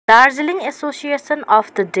Darjeeling association of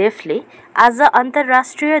the डेफले आज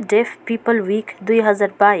अन्तर्राष्ट्रिय def people week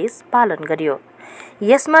 2022 पालन गर्यो।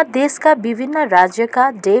 यसमा देशका विभिन्न राज्यका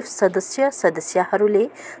डेफ सदस्यहरूले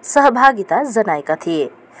सहभागिता जनाएका थिए।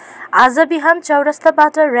 आज बिहान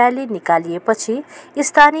चौरस्ताबाट र्याली निकालिएपछि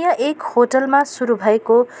स्थानीय एक होटलमा सुरु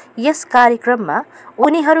भएको यस कार्यक्रममा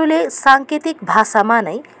उनीहरूले सांकेतिक भाषामा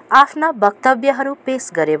नै आफ्ना वक्तव्यहरू पेश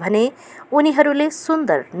गरे भने उनीहरूले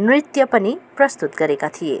सुन्दर नृत्य पनि प्रस्तुत गरेका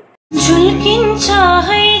थिए। झुल्किन्छ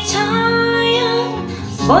है छाया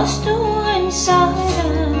वस्तु अनुसार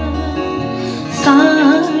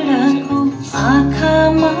काँडाको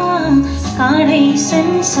आँखामा काँडै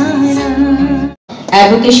संसार।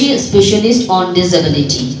 Advocacy specialist on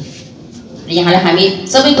disability. यहाँलाई हामी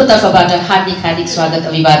सबैको तर्फबाट हार्दिक स्वागत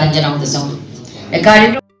अभिवादन जनाउँदछौँ।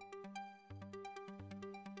 कार्यक्रम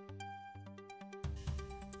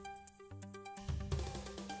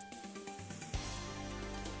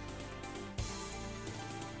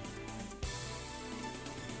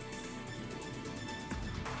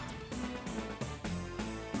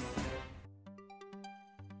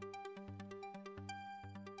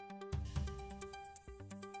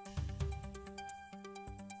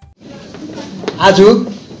आज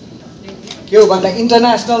के हो भन्दा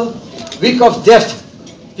international week of def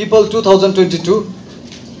people 2022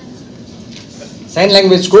 sign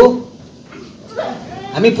ल्याङ्ग्वेजको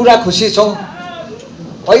हामी पुरा खुसी छौँ।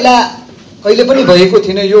 पहिला कहिले पनि भएको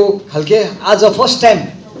थिएन यो खालके, आज first time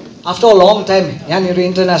after a long time यहाँनिर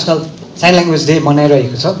इन्टरनेसनल साइन ल्याङ्ग्वेज डे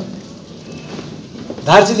मनाइरहेको छ।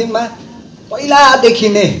 दार्जिलिङमा पहिलादेखि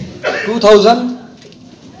नै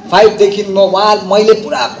 2005 देखि मैले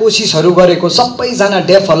पुरा कोसिसहरू गरेको, सबैजना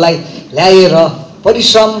डेफहरूलाई ल्याएर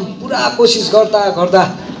परिश्रम पुरा कोसिस गर्दा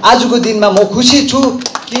आजको दिनमा म खुसी छु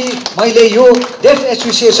कि मैले यो डेफ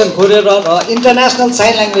एसोसिएसन खोलेर र इन्टरनेसनल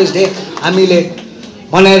साइन ल्याङ्ग्वेज डे हामीले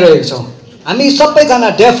मनाइरहेको छौँ। हामी सबैजना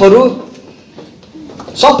डेफहरू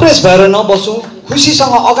सप्रेस भएर नबसौँ,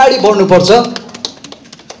 खुसीसँग अगाडि बढ्नुपर्छ।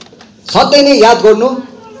 सधैँ नै याद गर्नु,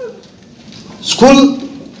 स्कुल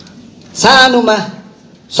सानोमा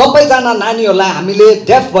सबैजना नानीहरूलाई हामीले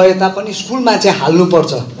डेफ भए तापनि स्कुलमा चाहिँ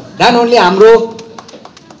हाल्नुपर्छ। देन ओन्ली हाम्रो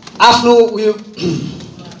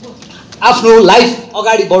आफ्नो लाइफ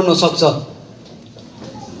अगाडि बढ्न सक्छ।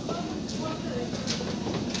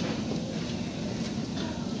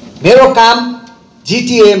 मेरो काम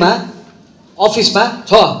जिटिएमा अफिसमा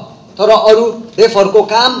छ, तर अरू डेफहरूको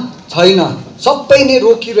काम छैन, सबै नै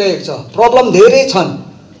रोकिरहेको छ। प्रब्लम धेरै छन्।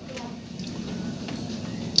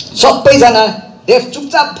 सबैजना डेफ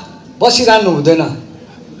चुपचाप बसिरहनु हुँदैन।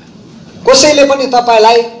 कसैले पनि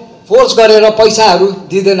तपाईलाई फोर्स गरेर पैसाहरू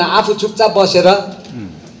दिँदैन, आफू चुपचाप बसेर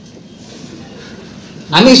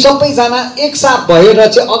हामी सबैजना एकसाथ भएर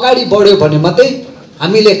चाहिँ अगाडि बढ्यो भने मात्रै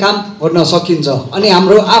हामीले काम गर्न सकिन्छ अनि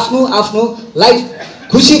हाम्रो आफ्नो लाइफ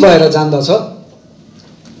खुसी भएर जान्दछ।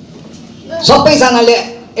 सबैजनाले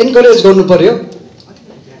एन्करेज गर्नु पर्यो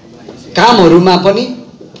कामहरूमा पनि,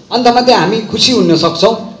 अन्त मात्रै हामी खुसी हुन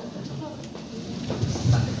सक्छौँ।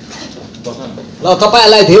 ल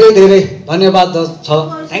तपाईलाई धेरै धन्यवाद छ।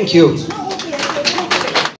 Thank you.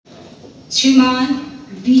 श्रीमान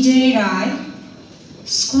विजय राय,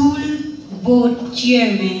 स्कुल बोर्ड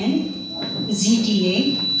चेयरमैन जीटीए,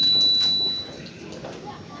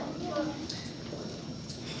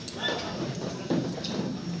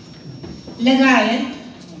 लगायत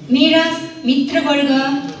मेरा मित्रवर्ग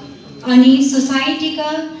अनि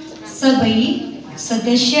सोसाइटीका सबै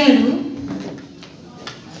सदस्यहरू,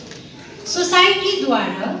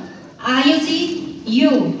 सोसाइटीद्वारा आयोजित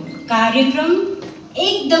यो कार्यक्रम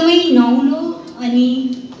एकदमै नौलो अनि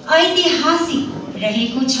ऐतिहासिक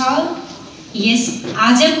रहेको छ। यस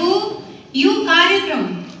आजको यो कार्यक्रम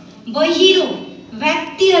बहिरो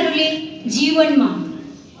व्यक्तिहरूले जीवनमा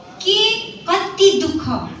के कति दुःख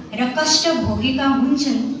र कष्ट भोगेका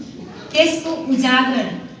हुन्छन् त्यसको उजागर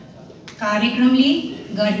कार्यक्रमले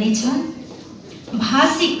गर्नेछ।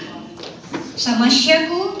 भाषिक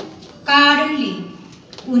समस्याको कारणले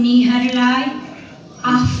उनीहरूलाई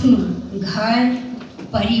आफ्नो घर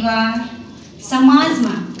परिवार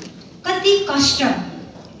समाजमा कति कष्ट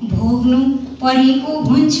भोग्नु परेको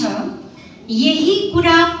हुन्छ, यही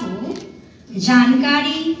कुराको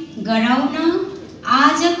जानकारी गराउन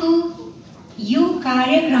आजको यो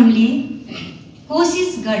कार्यक्रमले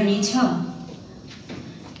कोसिस गर्नेछ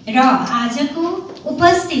र आजको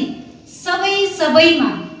उपस्थित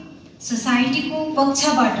सबैमा सोसाइटीको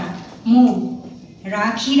पक्षबाट म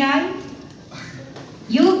राखी राई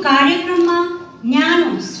यो कार्यक्रममा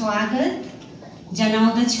न्यानो स्वागत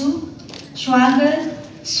जनाउँदछु। स्वागत।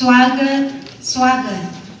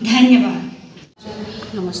 धन्यवाद।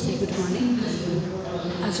 नमस्ते, गुड मर्निङ।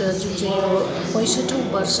 आज जुन चाहिँ यो 65औं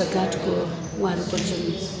वर्षगाँठको उहाँहरूको जुन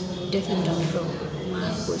डेफ एन्ड डमको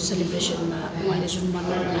उहाँहरूको सेलिब्रेसनमा उहाँले जुन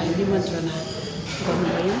निमन्त्रणा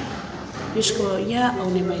गर्नुभयो यसको यहाँ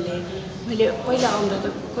आउने मैले पहिला आउँदा त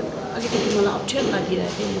अलिकति मलाई अप्ठ्यारो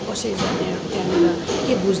लागिरहेको थियो म कसरी जाने त्यहाँनिर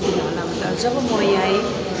के बुझ्दिनँ होला भनेर जब म यहाँ आएँ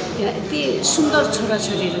यहाँ यति सुन्दर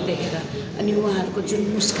छोराछोरीहरू देखेर अनि उहाँहरूको जुन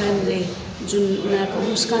मुस्कानले जुन उनीहरूको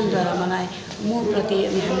मुस्कानद्वारा मलाई म प्रति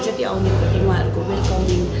अनि हामी जति आउने प्रति उहाँहरूको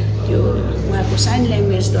वेलकमिङ त्यो उहाँहरूको साइन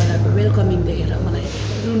ल्याङ्ग्वेजद्वाराको वेलकमिङ देखेर मलाई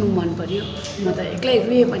रुनु मन पर्यो म त एक्लै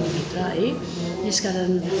रुएँ पनि भित्र है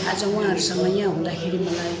यसकारण आज उहाँहरूसँग यहाँ हुँदाखेरि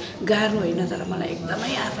मलाई गाह्रो होइन तर मलाई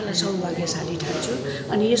एकदमै आफूलाई सौभाग्यशाली ठान्छु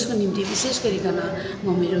अनि यसको निम्ति विशेष गरिकन म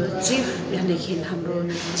मेरो चिफ यहाँदेखि हाम्रो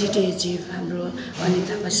जिटिए चिफ हाम्रो अनित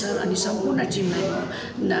थापा सर अनि सम्पूर्ण टिमलाई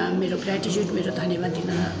म मेरो ग्रेटिट्युड मेरो धन्यवाद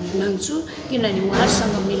दिन माग्छु किनभने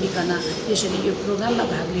उहाँहरूसँग मिलिकन यसरी यो प्रोग्राममा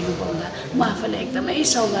भाग लिनु पाउँदा म आफूलाई एकदमै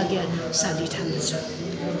सौभाग्यशाली ठान्दछु।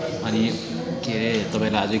 अनि के अरे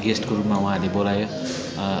तपाईँलाई आज गेस्टको रूपमा उहाँले बोलायो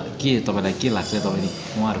के तपाईँलाई के लाग्छ तपाईँले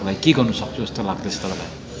उहाँहरूको लागि के गर्नु सक्छु जस्तो लाग्दैछ तपाईँलाई?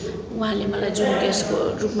 उहाँले मलाई जुन गेस्टको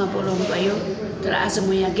रूपमा बोलाउनु भयो तर आज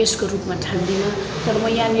म यहाँ गेस्टको रूपमा ठान्दिनँ तर म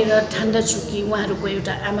यहाँनिर ठान्दछु कि उहाँहरूको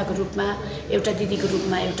एउटा आमाको रूपमा एउटा दिदीको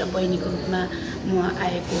रूपमा एउटा बहिनीको रूपमा म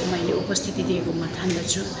आएको मैले उपस्थिति दिएको म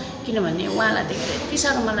ठान्दछु किनभने उहाँलाई देखेर यति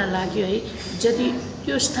साह्रो मलाई लाग्यो है जति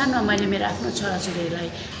त्यो स्थानमा मैले मेरो आफ्नो छोराछोरीलाई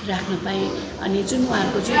राख्न पाएँ अनि जुन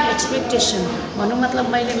उहाँहरूको जुन एक्सपेक्टेसन भनौँ मतलब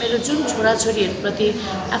मैले मेरो जुन छोराछोरीहरूप्रति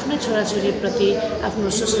आफ्नै छोराछोरीप्रति आफ्नो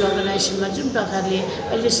सोसल अर्गनाइजेसनमा जुन प्रकारले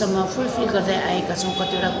अहिलेसम्म फुलफिल गर्दै आएका छौँ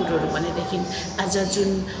कतिवटा कुरोहरू भनेदेखि आज जुन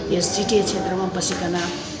यस जिटिए क्षेत्रमा बसिकन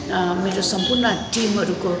मेरो सम्पूर्ण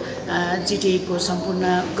टिमहरूको जिटिएको सम्पूर्ण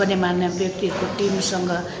गण्यमान्य व्यक्तिहरूको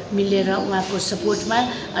टिमसँग मिलेर उहाँको सपोर्टमा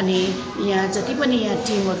अनि यहाँ जति पनि यहाँ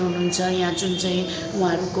टिमहरू हुनुहुन्छ यहाँ जुन चाहिँ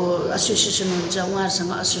उहाँहरूको एसोसिएसन हुन्छ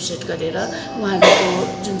उहाँहरूसँग एसोसिएट गरेर उहाँहरूको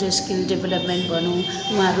जुन चाहिँ स्किल डेभलपमेन्ट भनौँ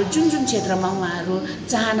उहाँहरू जुन जुन क्षेत्रमा उहाँहरू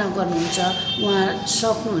चाहना गर्नुहुन्छ उहाँ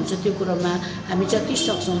सक्नुहुन्छ त्यो कुरोमा हामी जति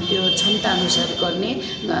सक्छौँ त्यो क्षमताअनुसार गर्ने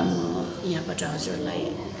यहाँबाट हजुरलाई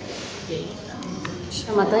यही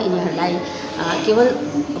मा त यिनीहरूलाई केवल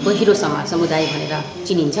बहिरो समुदाय भनेर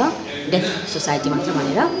चिनिन्छ डेफ सोसाइटी मात्र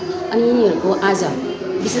भनेर अनि यिनीहरूको आज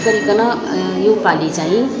विशेष गरिकन यो पालि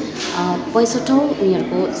चाहिँ 65औं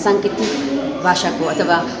उनीहरूको साङ्केतिक भाषाको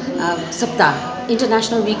अथवा सप्ताह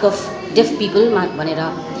इन्टरनेसनल विक अफ डेफ पिपलमा भनेर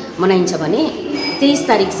मनाइन्छ भने 23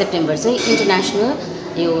 तारिक सेप्टेम्बर चाहिँ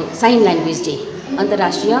international yo sign language day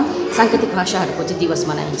अन्तर्राष्ट्रिय साङ्केतिक भाषाहरूको चाहिँ दिवस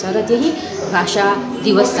मनाइन्छ र त्यही भाषा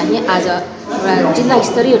दिवस चाहिँ आज जिल्ला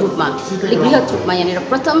स्तरीय रूपमा बृहत रूपमा यहाँनिर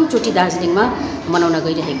प्रथमचोटि दार्जिलिङमा मनाउन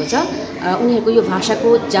गइरहेको छ। उनीहरूको यो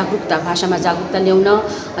भाषामा जागरुकता ल्याउन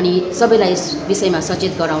अनि सबैलाई यस विषयमा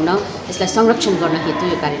सचेत गराउन यसलाई संरक्षण गर्न हेतु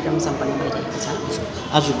यो कार्यक्रम सम्पन्न भइरहेको छ।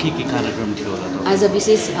 आज के कार्यक्रम थियो होला? आज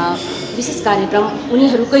विशेष कार्यक्रम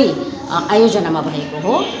उनीहरूकै आयोजनामा भएको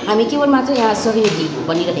हो। हामी केवल मात्र यहाँ सहयोगी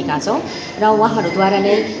बनिरहेका छौँ र उहाँहरूद्वारा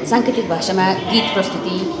नै साङ्केतिक भाषामा गीत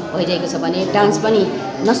प्रस्तुति भइरहेको छ भने डान्स पनि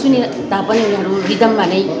नसुने तापनि उनीहरू रिदममा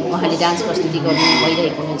नै उहाँले डान्स प्रस्तुति गर्नु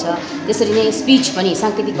भइरहेको हुन्छ। त्यसरी नै स्पिच पनि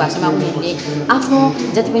साङ्केतिक भाषामा उनीहरूले आफ्नो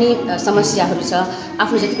जति पनि समस्याहरू छ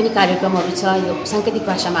आफ्नो जति पनि कार्यक्रमहरू छ यो साङ्केतिक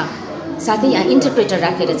भाषामा साथै यहाँ इन्टरप्रेटर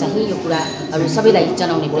राखेर चाहिँ यो कुराहरू सबैलाई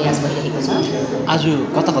जनाउने प्रयास भइरहेको छ। आज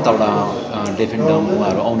कताबाट डेफ एन्ड डम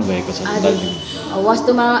उहाँहरू आउनुभएको छ?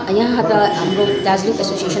 वास्तवमा यहाँ त हाम्रो Darjeeling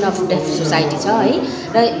association of def society छ है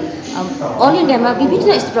र अल इन्डियामा विभिन्न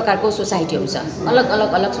यस्तो प्रकारको सोसाइटीहरू छ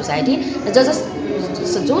अलग सोसाइटी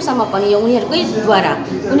जोसँग पनि उनीहरूद्वारा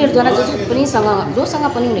जोसँग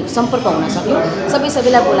पनि उनीहरूको सम्पर्क हुन सक्यो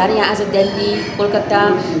सबैलाई बोलाएर यहाँ आज दिल्ली कोलकाता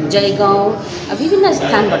जयगाउँ विभिन्न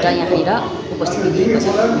स्थानबाट यहाँनिर उपस्थिति दिएको छ।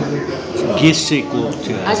 गेस्ट चाहिँ को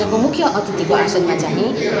थियो? आजको मुख्य अतिथिको आसनमा चाहिँ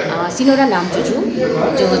सिनोरा नाम्चुचु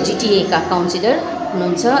जो जिटिएका काउन्सिलर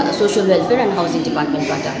हुनुहुन्छ सोसियल वेलफेयर एन्ड हाउसिङ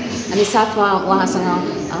डिपार्टमेन्टबाट अनि साथमा उहाँसँग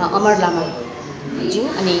अमर लामाज्यू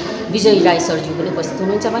अनि विजय राई सरज्यू पनि उपस्थित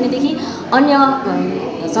हुनुहुन्छ भनेदेखि अन्य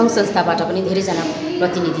सङ्घ संस्थाबाट पनि धेरैजना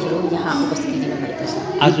प्रतिनिधिहरू यहाँ उपस्थिति दिनुभएको छ।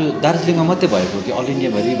 आज दार्जिलिङमा मात्रै भएको कि अल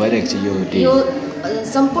इन्डियाभरि भइरहेको छ यो डे? यो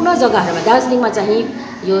सम्पूर्ण जग्गाहरूमा दार्जिलिङमा चाहिँ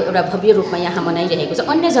यो एउटा भव्य रूपमा यहाँ मनाइरहेको छ।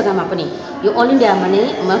 अन्य जग्गामा पनि यो अल इन्डियामा नै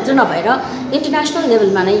मात्र नभएर इन्टरनेसनल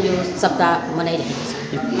लेभलमा नै यो सप्ताह मनाइरहेको छ।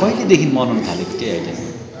 कहिलेदेखि मनाउन थालेको थियो अहिले?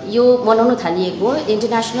 यो मनाउन थालिएको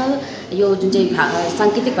इन्टरनेसनल यो जुन चाहिँ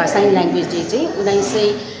साङ्केतिक साइन ल्याङ्ग्वेज डे चाहिँ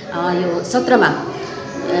 1917मा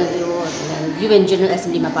यो युएन जेनरल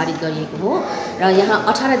एसेम्ब्लीमा पारित गरिएको हो र यहाँ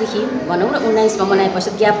 18देखि भनौँ र 19मा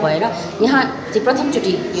मनाएपछि ग्याप भएर यहाँ चाहिँ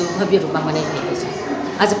प्रथमचोटि यो भव्य रूपमा मनाइरहेको छ।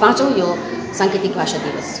 आज 5औं यो साङ्केतिक भाषा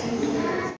दिवस।